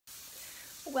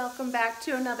Welcome back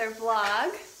to another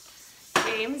vlog.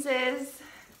 James is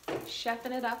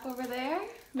chefing it up over there,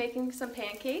 making some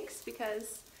pancakes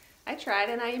because I tried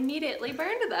and I immediately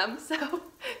burned them. So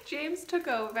James took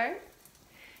over.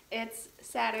 It's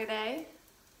Saturday.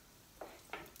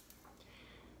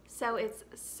 So it's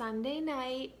Sunday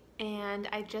night and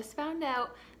I just found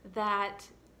out that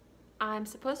I'm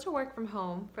supposed to work from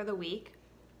home for the week.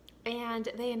 And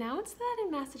they announced that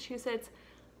in Massachusetts,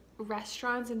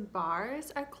 restaurants and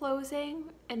bars are closing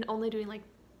and only doing like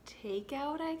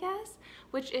takeout, I guess,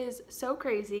 which is so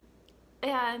crazy.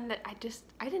 And I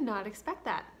did not expect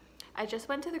that. I just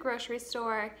went to the grocery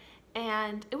store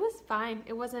and it was fine.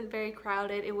 It wasn't very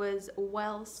crowded. It was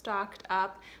well stocked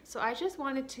up. So I just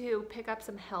wanted to pick up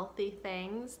some healthy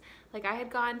things. Like I had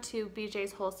gone to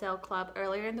BJ's Wholesale Club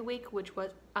earlier in the week, which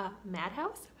was a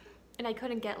madhouse, and I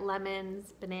couldn't get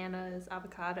lemons, bananas,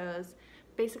 avocados,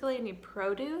 basically any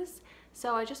produce.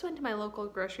 So I just went to my local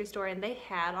grocery store and they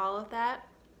had all of that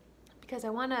because I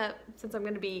want to, since I'm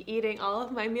going to be eating all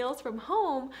of my meals from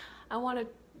home, I want to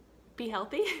be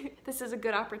healthy. This is a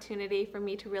good opportunity for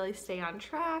me to really stay on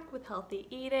track with healthy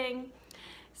eating.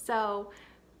 So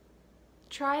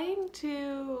trying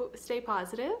to stay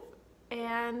positive,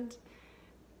 and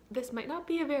this might not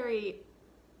be a very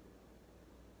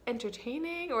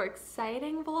entertaining or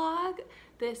exciting vlog,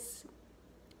 this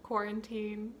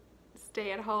quarantine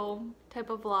stay at home type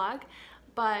of vlog,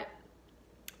 but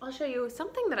I'll show you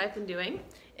something that I've been doing.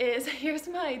 Here's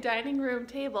my dining room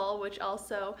table, which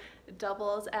also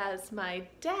doubles as my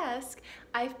desk.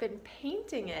 I've been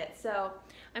painting it, so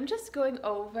I'm just going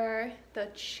over the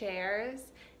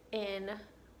chairs in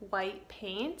white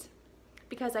paint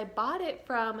because I bought it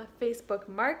from Facebook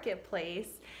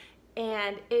Marketplace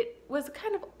and it was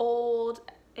kind of old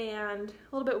and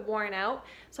a little bit worn out,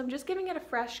 so I'm just giving it a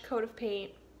fresh coat of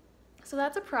paint. So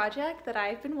that's a project that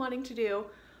I've been wanting to do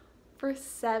for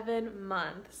 7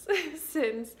 months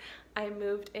since I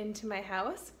moved into my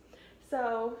house.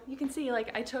 So you can see,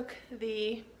 like, I took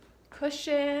the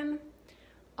cushion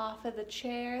off of the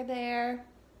chair there,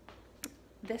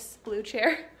 this blue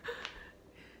chair.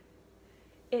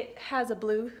 It has a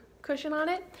blue cushion on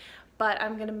it, but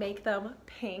I'm gonna make them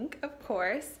pink, of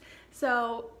course.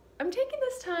 So I'm taking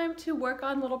this time to work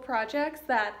on little projects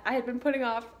that I had been putting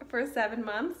off for 7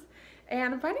 months,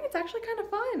 and I'm finding it's actually kind of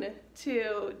fun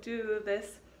to do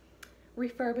this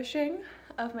refurbishing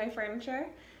of my furniture.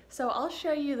 So I'll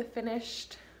show you the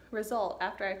finished result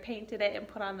after I painted it and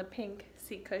put on the pink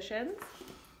seat cushions.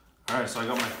 All right, so I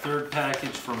got my third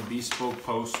package from Bespoke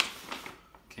Post.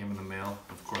 Came in the mail.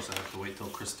 Of course, I have to wait till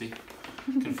Christy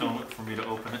can film it for me to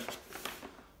open it.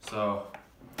 So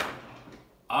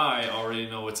I already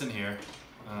know what's in here.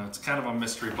 It's kind of a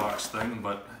mystery box thing,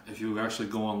 but if you actually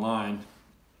go online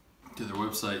to their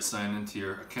website, sign into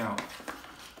your account,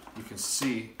 you can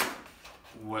see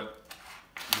what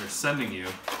they're sending you.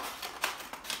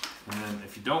 And then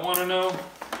if you don't want to know,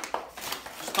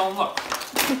 just don't look.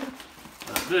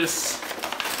 This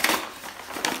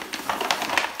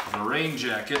is a rain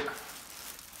jacket.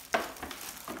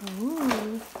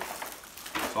 Ooh.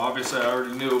 So obviously I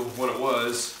already knew what it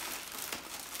was.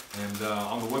 And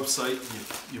on the website,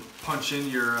 you punch in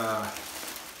your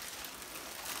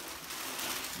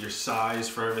size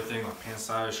for everything, like pant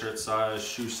size, shirt size,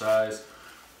 shoe size.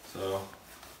 So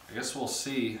I guess we'll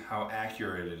see how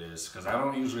accurate it is, because I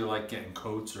don't usually like getting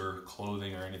coats or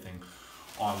clothing or anything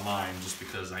online, just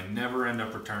because I never end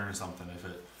up returning something if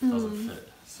it doesn't fit.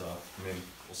 So I mean,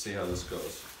 we'll see how this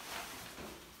goes.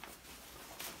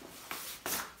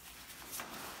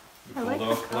 I like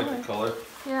the color.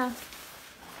 Yeah.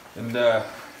 And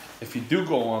if you do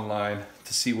go online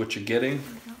to see what you're getting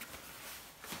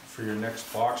for your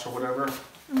next box or whatever,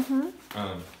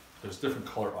 there's different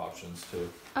color options too.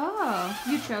 Oh,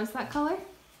 you chose that color?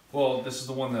 Well, this is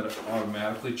the one that it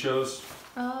automatically chose.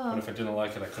 Oh. But if I didn't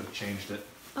like it, I could have changed it.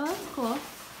 Oh, that's cool.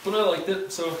 But I liked it,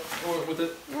 so I went with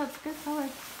it. Yeah, it's a good color.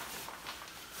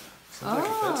 Seems like it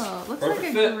fits. Looks Perfect like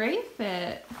a fit. great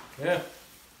fit. Yeah.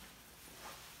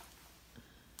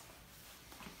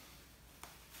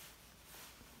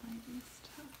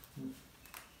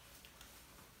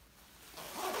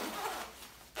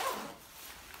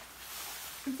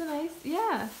 It's a nice,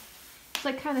 yeah. It's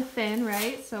like kind of thin,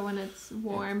 right? So when it's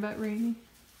warm but rainy.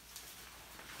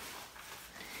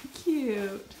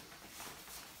 Cute.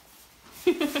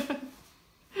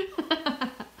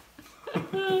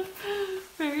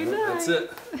 Very nice. That's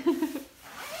it.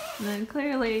 And then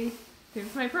clearly,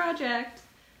 here's my project.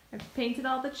 I've painted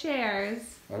all the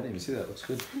chairs. I didn't even see that. Looks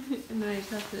good. And then I just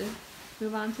have to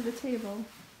move on to the table.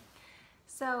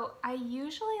 So I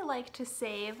usually like to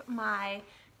save my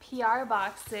PR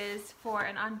boxes for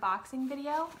an unboxing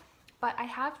video, but I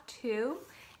have two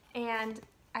and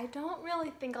I don't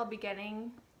really think I'll be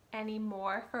getting any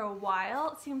more for a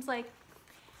while. It seems like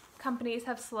companies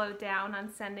have slowed down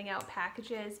on sending out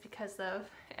packages because of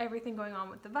everything going on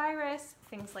with the virus,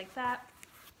 things like that.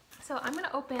 So I'm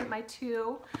gonna open my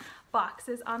two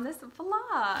boxes on this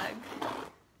vlog.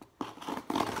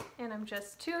 And I'm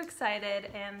just too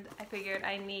excited, and I figured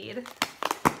I need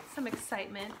some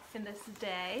excitement in this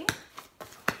day.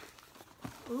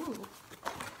 Ooh,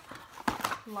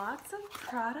 lots of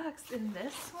products in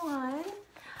this one.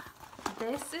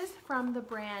 This is from the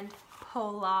brand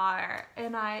Polar,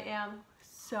 and I am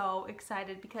so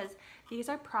excited because these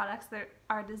are products that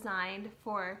are designed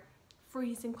for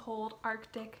freezing cold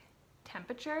Arctic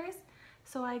temperatures.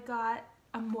 So I got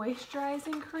a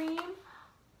moisturizing cream,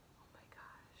 oh my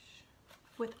gosh,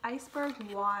 with iceberg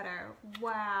water.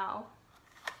 Wow.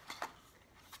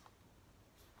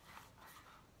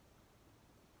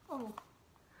 Oh,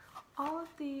 all of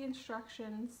the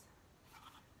instructions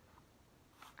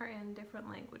are in different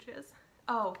languages.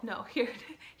 Oh no, here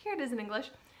it is in English.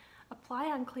 Apply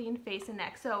on clean face and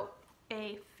neck. So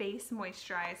a face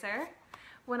moisturizer.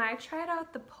 When I tried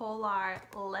out the Polar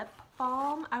lip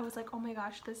balm, I was like, oh my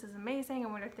gosh, this is amazing. I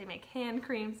wonder if they make hand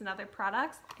creams and other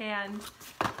products, and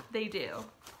they do.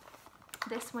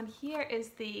 This one here is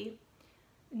the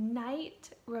Night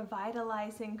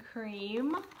Revitalizing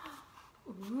Cream.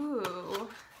 Ooh.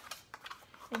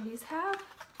 And these have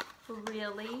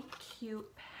really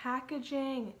cute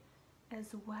packaging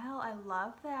as well. I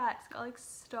love that. It's got like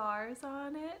stars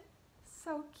on it.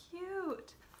 So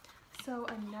cute. So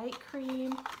a night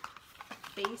cream, a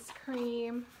face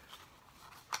cream.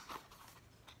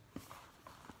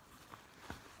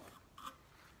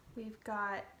 We've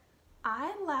got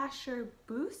eyelasher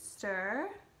booster.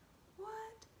 What?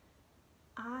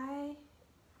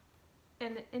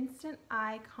 An instant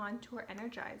eye contour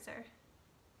energizer.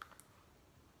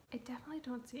 I definitely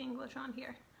don't see English on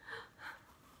here.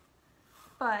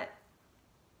 But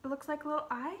it looks like a little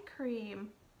eye cream.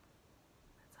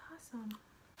 That's awesome.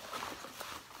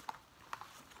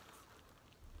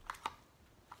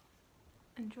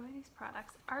 Enjoy these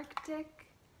products. Arctic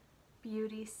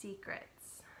Beauty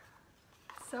Secrets.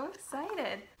 So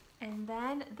excited. And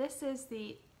then this is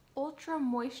the Ultra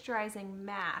Moisturizing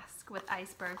Mask with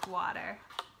iceberg water.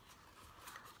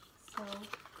 So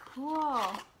cool.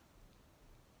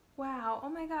 Wow, oh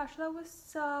my gosh, that was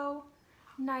so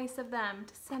nice of them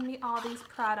to send me all these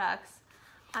products.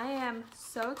 I am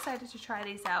so excited to try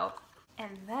these out.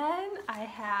 And then I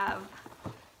have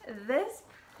this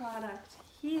product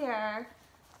here.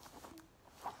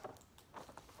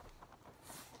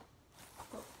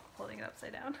 Oh, holding it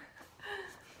upside down.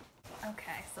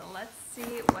 Okay, so let's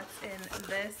see what's in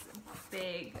this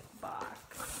big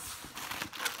box.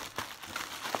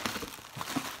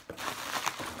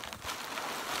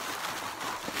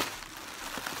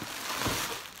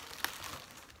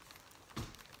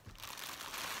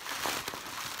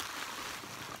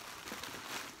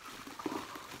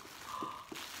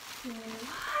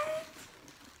 What?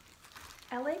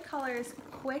 LA Colors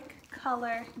Quick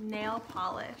Color Nail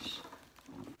Polish.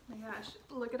 Oh my gosh,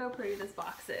 look at how pretty this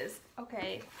box is.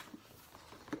 Okay,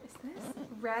 is this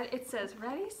red? It says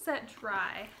ready, set,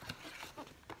 dry.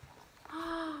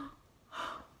 What?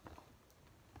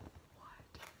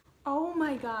 Oh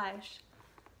my gosh,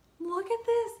 look at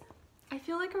this. I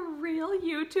feel like a real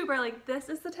YouTuber. Like, this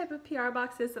is the type of PR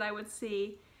boxes that I would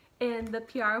see in the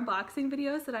PR unboxing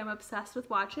videos that I'm obsessed with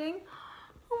watching.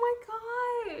 Oh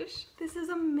my gosh, this is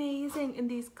amazing, and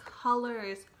these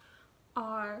colors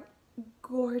are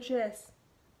gorgeous.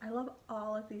 I love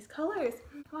all of these colors.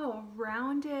 Oh,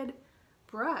 rounded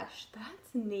brush,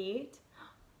 that's neat.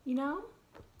 You know,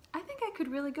 I think I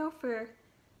could really go for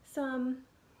some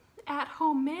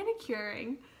at-home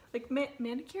manicuring. Like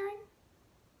manicuring?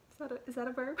 Is that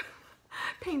a verb?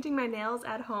 Painting my nails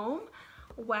at home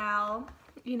while,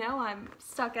 you know, I'm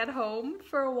stuck at home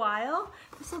for a while.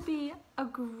 This will be a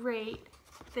great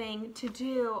thing to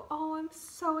do. Oh, I'm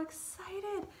so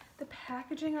excited. The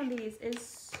packaging on these is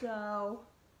so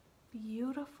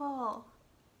beautiful.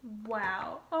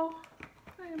 Wow. Oh,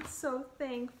 I am so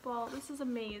thankful. This is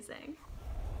amazing.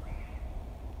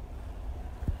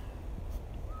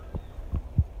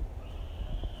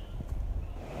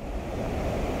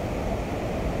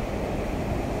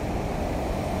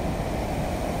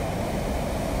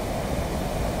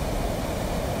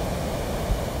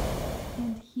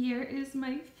 Here is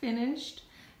my finished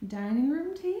dining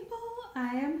room table.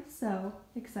 I am so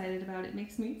excited about it. It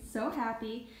makes me so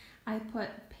happy. I put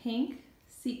pink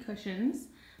seat cushions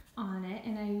on it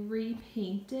and I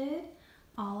repainted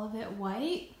all of it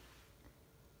white.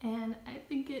 And I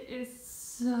think it is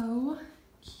so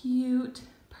cute,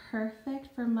 perfect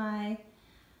for my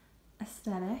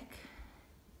aesthetic.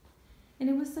 And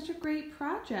it was such a great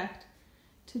project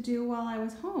to do while I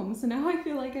was home. So now I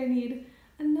feel like I need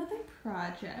another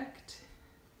project.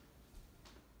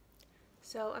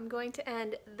 So I'm going to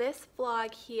end this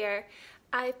vlog here.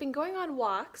 I've been going on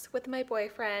walks with my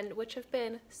boyfriend, which have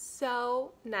been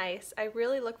so nice. I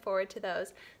really look forward to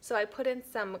those. So I put in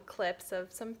some clips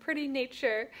of some pretty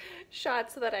nature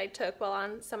shots that I took while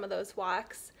on some of those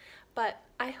walks. But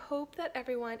I hope that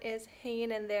everyone is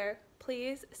hanging in there.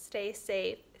 Please stay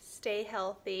safe, stay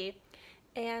healthy,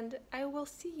 and I will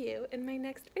see you in my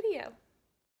next video.